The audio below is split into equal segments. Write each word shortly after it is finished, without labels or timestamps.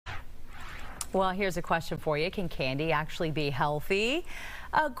Well, here's a question for you. Can candy actually be healthy?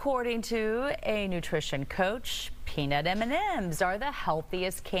 According to a nutrition coach, peanut M&Ms are the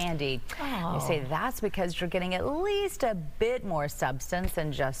healthiest candy. They say that's because you're getting at least a bit more substance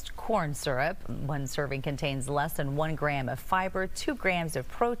than just corn syrup. One serving contains less than 1 gram of fiber, 2 grams of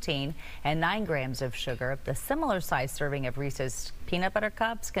protein, and 9 grams of sugar. The similar size serving of Reese's peanut butter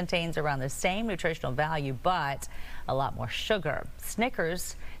cups contains around the same nutritional value, but a lot more sugar.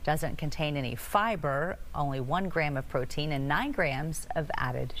 Snickers doesn't contain any fiber, only 1 gram of protein and 9 grams of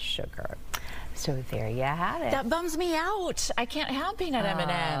added sugar. So there you have it. That bums me out. I can't have peanut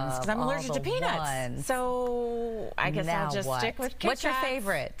M&Ms because I'm allergic to peanuts. So I guess I'll just stick with Kit Kat. What's your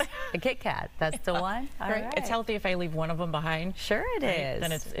favorite? A Kit Kat. That's the one? All right. It's healthy if I leave one of them behind. Sure it is.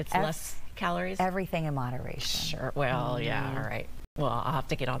 Then it's less calories. Everything in moderation. Sure. Well, yeah. All right. Well, I'll have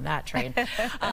to get on that train.